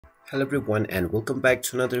Hello everyone and welcome back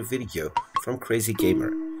to another video from Crazy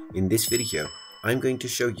Gamer. In this video, I'm going to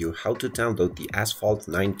show you how to download the Asphalt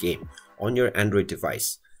 9 game on your Android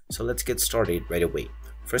device. So let's get started right away.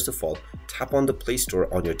 First of all, tap on the Play Store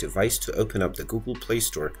on your device to open up the Google Play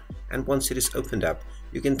Store, and once it is opened up,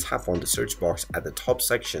 you can tap on the search box at the top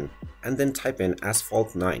section and then type in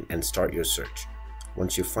Asphalt 9 and start your search.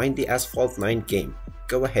 Once you find the Asphalt 9 game,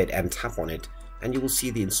 go ahead and tap on it and you will see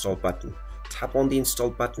the install button. Tap on the install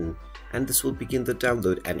button and this will begin the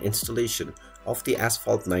download and installation of the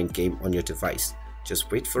Asphalt 9 game on your device.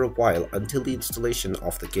 Just wait for a while until the installation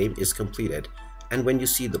of the game is completed, and when you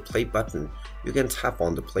see the play button, you can tap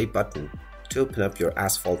on the play button to open up your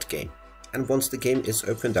Asphalt game. And once the game is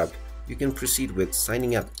opened up, you can proceed with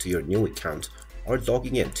signing up to your new account or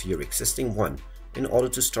logging in to your existing one in order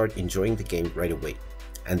to start enjoying the game right away.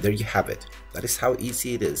 And there you have it. That is how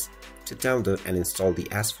easy it is to download and install the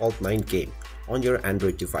Asphalt 9 game on your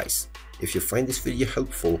Android device. If you find this video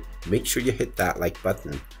helpful, make sure you hit that like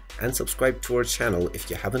button and subscribe to our channel if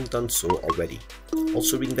you haven't done so already.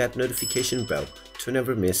 Also ring that notification bell to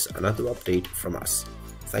never miss another update from us.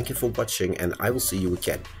 Thank you for watching and I will see you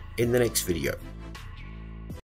again in the next video.